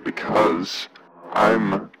 Because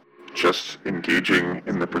I'm just engaging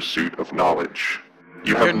in the pursuit of knowledge.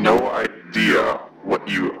 You have no idea what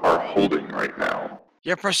you are holding right now.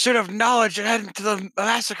 Your pursuit of knowledge led to the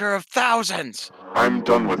massacre of thousands. I'm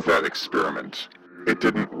done with that experiment. It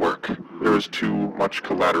didn't work. There was too much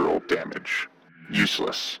collateral damage.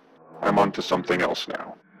 Useless. I'm onto something else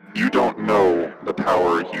now. You don't know the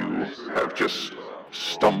power you have just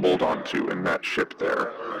stumbled onto in that ship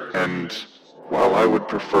there. And while I would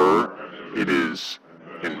prefer it is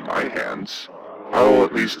in my hands, I will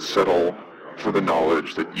at least settle for the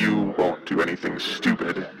knowledge that you won't do anything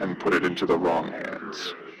stupid and put it into the wrong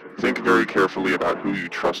hands. Think very carefully about who you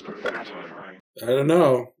trust with that. I don't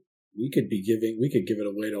know. We could give it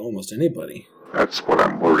away to almost anybody. That's what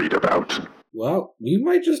I'm worried about. Well, we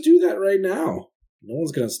might just do that right now. No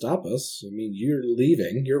one's going to stop us. I mean, you're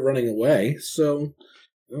leaving. You're running away. So,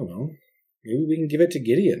 I don't know. Maybe we can give it to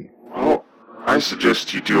Gideon. Well, I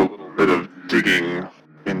suggest you do a bit of digging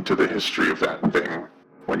into the history of that thing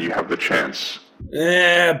when you have the chance.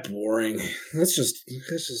 Boring. Let's just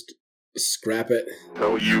scrap it.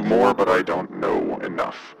 Tell you more, but I don't know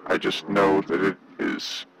enough. I just know that it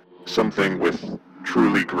is something with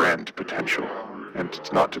truly grand potential, and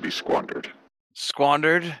it's not to be squandered.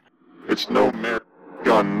 Squandered? It's no mere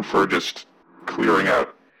gun for just clearing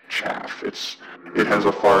out chaff. It has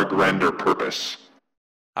a far grander purpose.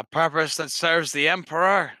 A purpose that serves the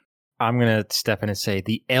Emperor? I'm going to step in and say,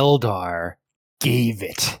 the Eldar gave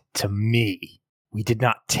it to me. We did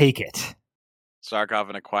not take it. Zarkov,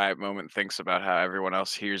 in a quiet moment, thinks about how everyone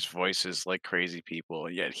else hears voices like crazy people,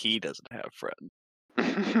 and yet he doesn't have friends.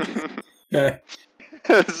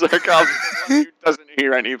 Zarkov doesn't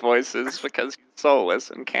hear any voices because he's soulless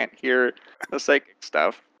and can't hear the psychic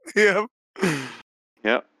stuff. Yep.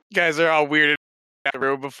 Yep. Guys are all weirded out of the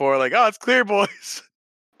room before, like, oh, it's clear, boys.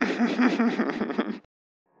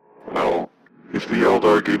 Well, if the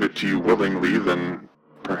Eldar gave it to you willingly, then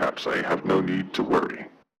perhaps I have no need to worry.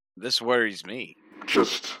 This worries me.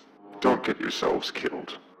 Just don't get yourselves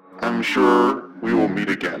killed. I'm sure we will meet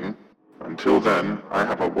again. Until then, I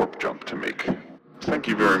have a warp jump to make. Thank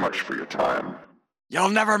you very much for your time. You'll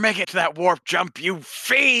never make it to that warp jump, you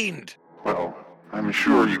fiend! Well, I'm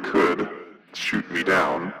sure you could shoot me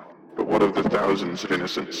down, but what of the thousands of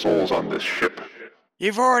innocent souls on this ship?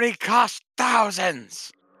 You've already cost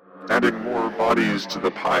thousands! Adding more bodies to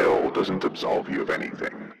the pile doesn't absolve you of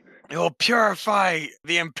anything. It will purify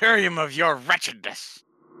the Imperium of your wretchedness.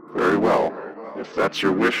 Very well. If that's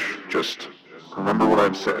your wish, just remember what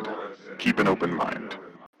I've said. Keep an open mind.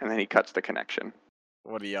 And then he cuts the connection.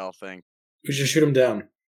 What do y'all think? We should shoot him down.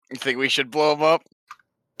 You think we should blow him up?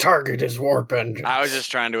 Target his warp engine. I was just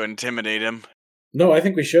trying to intimidate him. No, I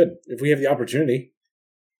think we should, if we have the opportunity.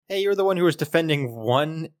 Hey, you're the one who was defending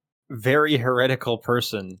one very heretical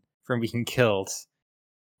person from being killed.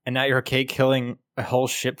 And now you're okay killing a whole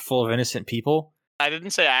ship full of innocent people? I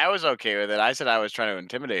didn't say I was okay with it. I said I was trying to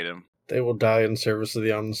intimidate him. They will die in service of the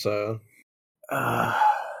Ansa.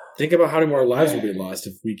 Think about how many more lives will be lost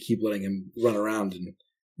if we keep letting him run around and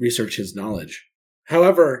research his knowledge.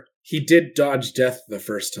 However, he did dodge death the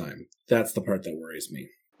first time. That's the part that worries me.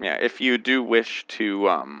 Yeah, if you do wish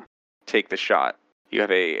to take the shot, you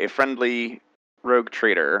have a friendly rogue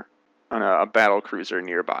trader on a battle cruiser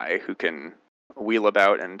nearby who can wheel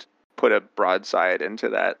about and put a broadside into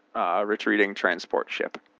that retreating transport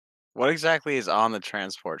ship. What exactly is on the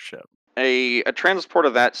transport ship? A transport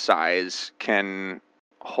of that size can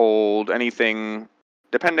hold anything,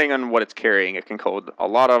 depending on what it's carrying. It can hold a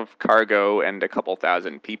lot of cargo and a couple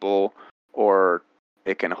thousand people, or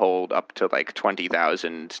it can hold up to like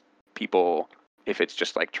 20,000 people if it's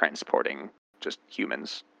just like transporting just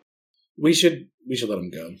humans. We should let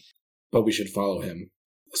him go, but we should follow him.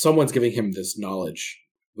 Someone's giving him this knowledge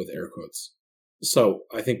with air quotes. So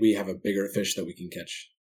I think we have a bigger fish that we can catch.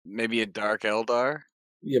 Maybe a Dark Eldar?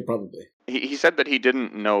 Yeah, probably. He said that he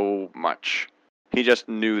didn't know much. He just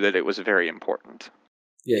knew that it was very important.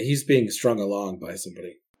 Yeah, he's being strung along by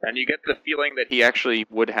somebody. And you get the feeling that he actually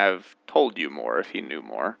would have told you more if he knew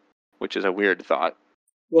more, which is a weird thought.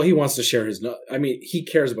 Well, he wants to share his knowledge. I mean, he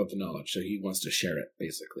cares about the knowledge, so he wants to share it,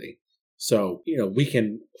 basically. So, we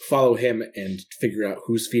can follow him and figure out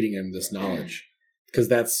who's feeding him this knowledge.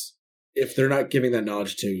 Because if they're not giving that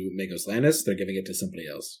knowledge to Magos Lannis, they're giving it to somebody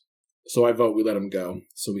else. So I vote we let him go,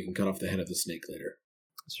 so we can cut off the head of the snake later.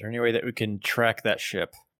 Is there any way that we can track that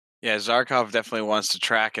ship? Yeah, Zarkov definitely wants to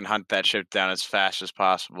track and hunt that ship down as fast as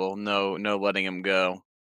possible. No letting him go.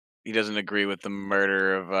 He doesn't agree with the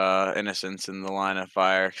murder of innocents in the line of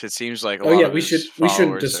fire. 'Cause it seems like we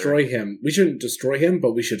shouldn't destroy him. We shouldn't destroy him,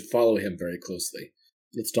 but we should follow him very closely.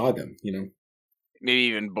 Let's dog him, Maybe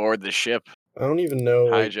even board the ship. I don't even know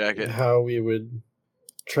Hijack it. how we would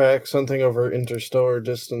track something over interstellar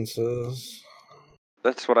distances.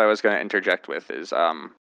 That's what I was going to interject with is,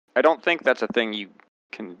 I don't think that's a thing you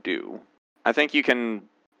can do. I think you can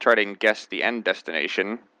try to guess the end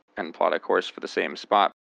destination and plot a course for the same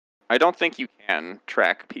spot. I don't think you can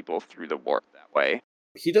track people through the warp that way.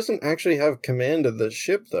 He doesn't actually have command of the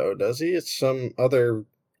ship, though, does he? It's some other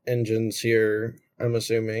engines here, I'm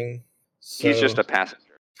assuming. So, He's just a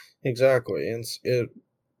passenger. Exactly, and it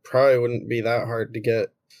probably wouldn't be that hard to get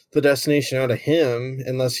the destination out of him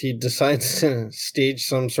unless he decides to stage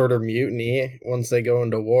some sort of mutiny once they go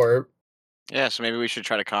into warp. Yeah, so maybe we should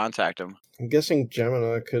try to contact him. I'm guessing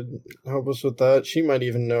Gemina could help us with that. She might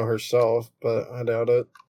even know herself, but I doubt it.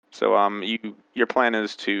 So, your plan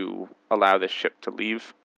is to allow this ship to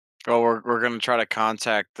leave? Well, we're gonna try to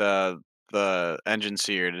contact the engine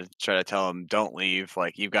seer to try to tell him don't leave.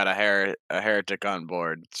 Like you've got a heretic on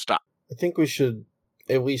board. Stop. I think we should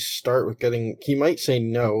at least start with getting. He might say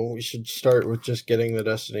no. We should start with just getting the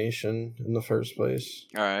destination in the first place.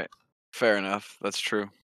 All right, fair enough. That's true.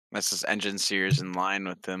 That's this engine seer's in line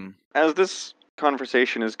with him. As this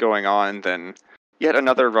conversation is going on, then yet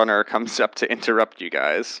another runner comes up to interrupt you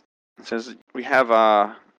guys. It says, we have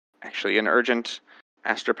actually an urgent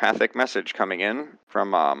astropathic message coming in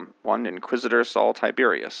from one Inquisitor Saul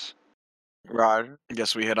Tiberius. Roger. I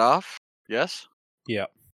guess we head off. Yes.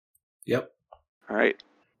 Yep. Yep. All right.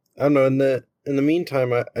 I don't know. In the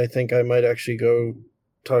meantime, I think I might actually go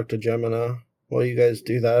talk to Gemina while you guys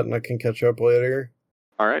do that, and I can catch up later.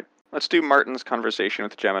 All right. Let's do Martin's conversation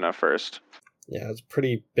with Gemina first. Yeah, it's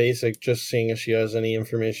pretty basic, just seeing if she has any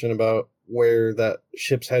information about where that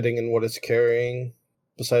ship's heading and what it's carrying,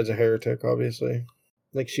 besides a heretic, obviously.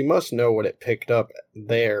 Like, she must know what it picked up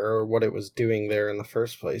there, or what it was doing there in the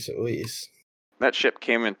first place, at least. That ship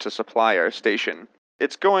came in to supply our station.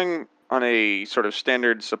 It's going on a sort of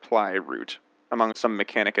standard supply route among some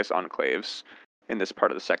Mechanicus enclaves in this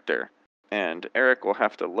part of the sector. And Eric will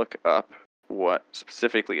have to look up what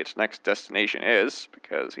specifically its next destination is,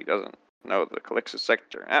 because he doesn't know the Calixus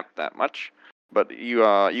sector app that much. But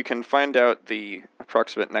you can find out the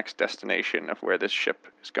approximate next destination of where this ship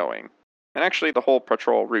is going. And actually the whole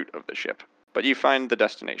patrol route of the ship. But you find the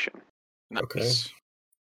destination. Nice. Okay.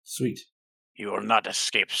 Sweet. You will not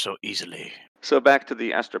escape so easily. So back to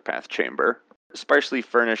the astropath chamber. Sparsely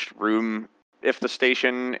furnished room. If the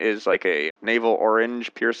station is like a navel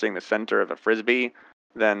orange piercing the center of a frisbee,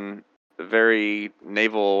 then the very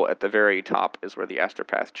navel at the very top is where the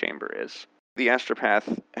astropath chamber is. The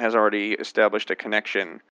astropath has already established a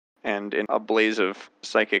connection, and in a blaze of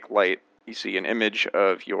psychic light, you see an image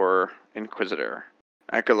of your Inquisitor.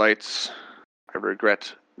 Acolytes, I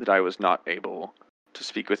regret that I was not able to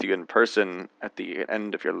speak with you in person at the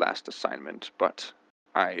end of your last assignment, but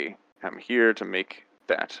I am here to make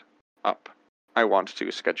that up. I want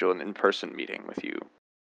to schedule an in-person meeting with you.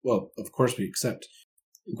 Well, of course we accept.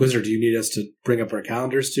 Inquisitor, do you need us to bring up our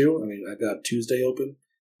calendars too? I mean, I've got Tuesday open,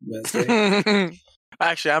 Wednesday.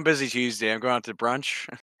 Actually, I'm busy Tuesday. I'm going out to brunch.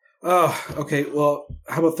 Oh, okay. Well,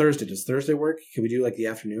 how about Thursday? Does Thursday work? Can we do like the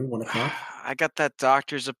afternoon, 1 o'clock? I got that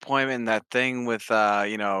doctor's appointment, that thing with,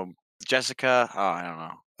 Jessica. Oh, I don't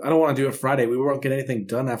know. I don't want to do it Friday. We won't get anything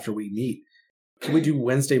done after we meet. Can we do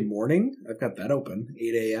Wednesday morning? I've got that open,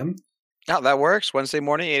 8 a.m. Oh, that works. Wednesday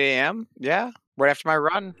morning, 8 a.m. Yeah, right after my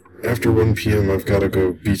run. After 1 p.m., I've got to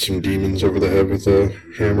go beat some demons over the head with a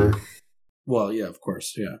hammer. Well, yeah, of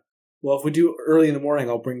course, yeah. Well, if we do early in the morning,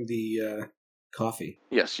 I'll bring the coffee.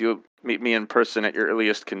 Yes, you'll meet me in person at your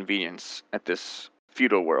earliest convenience at this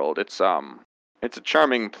feudal world. It's a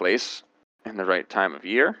charming place in the right time of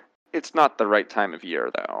year. It's not the right time of year,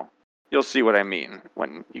 though. You'll see what I mean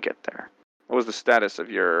when you get there. What was the status of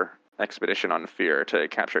your expedition on Phyrrs to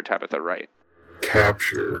capture Tabitha Wright?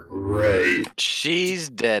 Capture, right. She's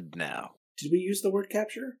dead now. Did we use the word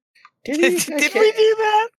capture? Did we do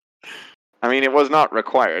that? I mean, it was not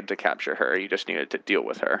required to capture her. You just needed to deal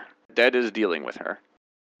with her. Dead is dealing with her.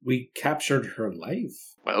 We captured her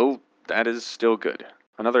life. Well, that is still good.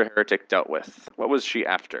 Another heretic dealt with. What was she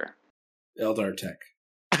after? Eldar Tech.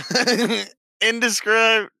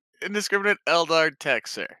 Indiscriminate Eldar tech,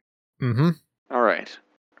 sir. Mm-hmm. All right.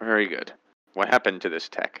 Very good. What happened to this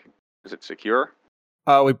tech? Is it secure?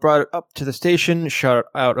 We brought it up to the station, shot it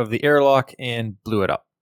out of the airlock, and blew it up.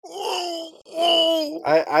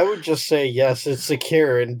 I would just say yes, it's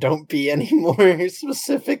secure, and don't be any more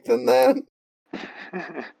specific than that.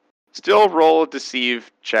 Still roll a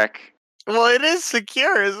deceive check. Well, it is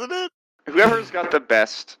secure, isn't it? Whoever's got the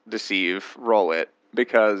best deceive, roll it,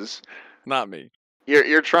 because Not me.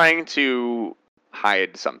 you're trying to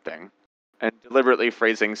hide something and deliberately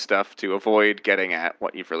phrasing stuff to avoid getting at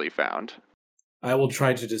what you've really found. I will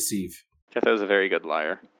try to deceive. Ketho's a very good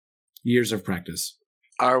liar. Years of practice.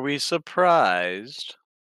 Are we surprised?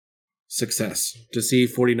 Success.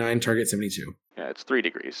 Deceive 49, target 72. Yeah, it's 3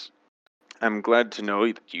 degrees. I'm glad to know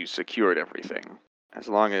that you secured everything, as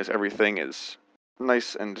long as everything is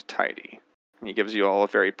nice and tidy. He gives you all a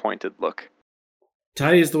very pointed look.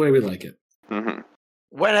 Tidy is the way we like it. Mm-hmm.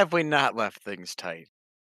 When have we not left things tight?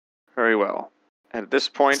 Very well. And at this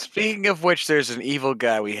point, Speaking of which, there's an evil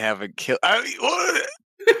guy we haven't killed.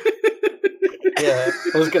 Yeah,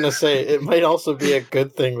 I was gonna say, it might also be a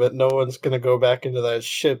good thing that no one's gonna go back into that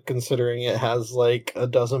ship, considering it has, like, a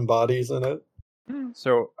dozen bodies in it.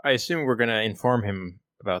 So I assume we're going to inform him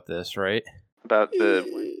about this, right? about the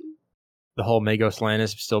The whole Magos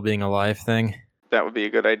Lannis still being alive thing. that would be a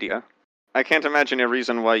good idea. I can't imagine a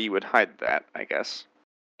reason why you would hide that, I guess.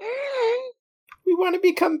 We want to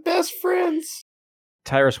become best friends.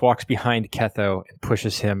 Tyrus walks behind Ketho and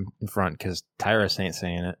pushes him in front because Tyrus ain't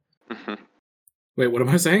saying it. Wait, what am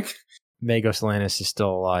I saying? Magos Lannis is still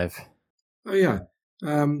alive. Oh, yeah.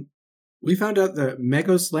 We found out that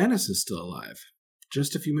Magos Lannis is still alive.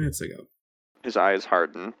 Just a few minutes ago. His eyes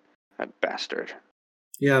harden. That bastard.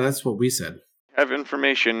 Yeah, that's what we said. Have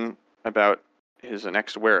information about his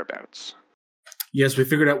next whereabouts. Yes, we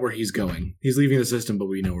figured out where he's going. He's leaving the system, but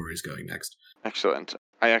we know where he's going next. Excellent.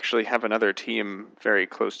 I actually have another team very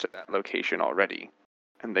close to that location already,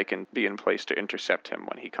 and they can be in place to intercept him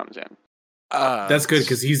when he comes in. That's good,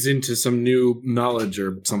 because he's into some new knowledge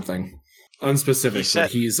or something. Unspecific,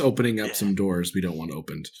 but he's opening up some doors we don't want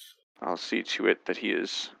opened. I'll see to it that he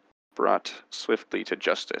is brought swiftly to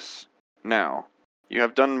justice. Now, you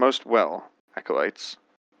have done most well, acolytes.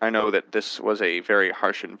 I know that this was a very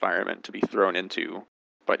harsh environment to be thrown into,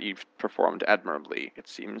 but you've performed admirably, it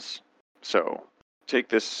seems. So, take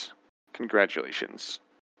this, congratulations,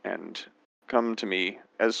 and come to me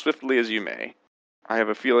as swiftly as you may. I have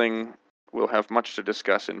a feeling we'll have much to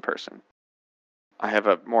discuss in person. I have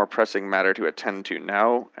a more pressing matter to attend to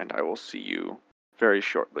now, and I will see you very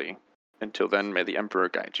shortly. Until then, may the Emperor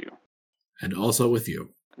guide you. And also with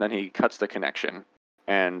you. Then he cuts the connection,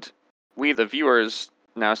 and we, the viewers,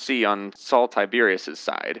 now see on Saul Tiberius's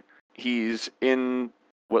side, he's in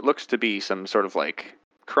what looks to be some sort of like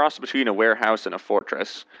cross between a warehouse and a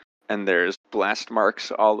fortress, and there's blast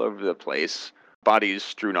marks all over the place, bodies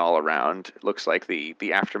strewn all around. It looks like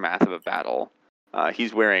the aftermath of a battle.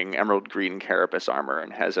 He's wearing emerald green carapace armor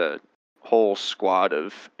and has a whole squad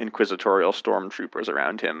of inquisitorial stormtroopers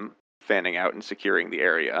around him, fanning out and securing the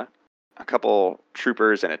area. A couple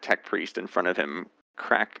troopers and a tech priest in front of him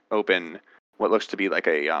crack open what looks to be like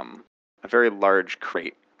a very large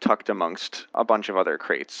crate tucked amongst a bunch of other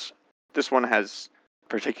crates. This one has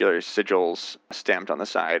particular sigils stamped on the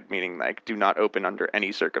side, meaning like do not open under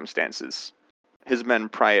any circumstances. His men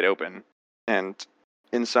pry it open, And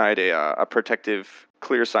inside a protective,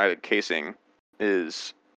 clear-sided casing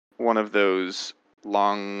is one of those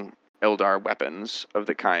long Eldar weapons of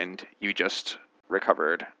the kind you just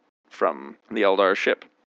recovered from the Eldar ship.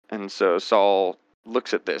 And so Saul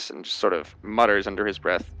looks at this and just sort of mutters under his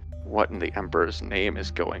breath, "What in the Emperor's name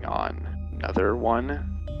is going on? Another one?"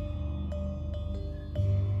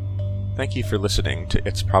 Thank you for listening to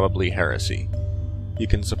It's Probably Heresy. You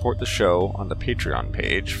can support the show on the Patreon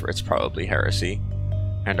page for It's Probably Heresy,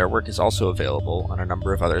 and our work is also available on a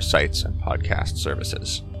number of other sites and podcast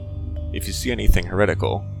services. If you see anything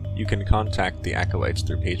heretical, you can contact the Acolytes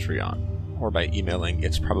through Patreon, or by emailing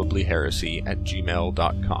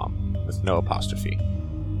itsprobablyheresy@gmail.com with no apostrophe.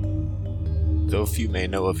 Though few may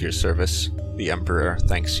know of your service, the Emperor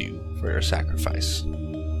thanks you for your sacrifice.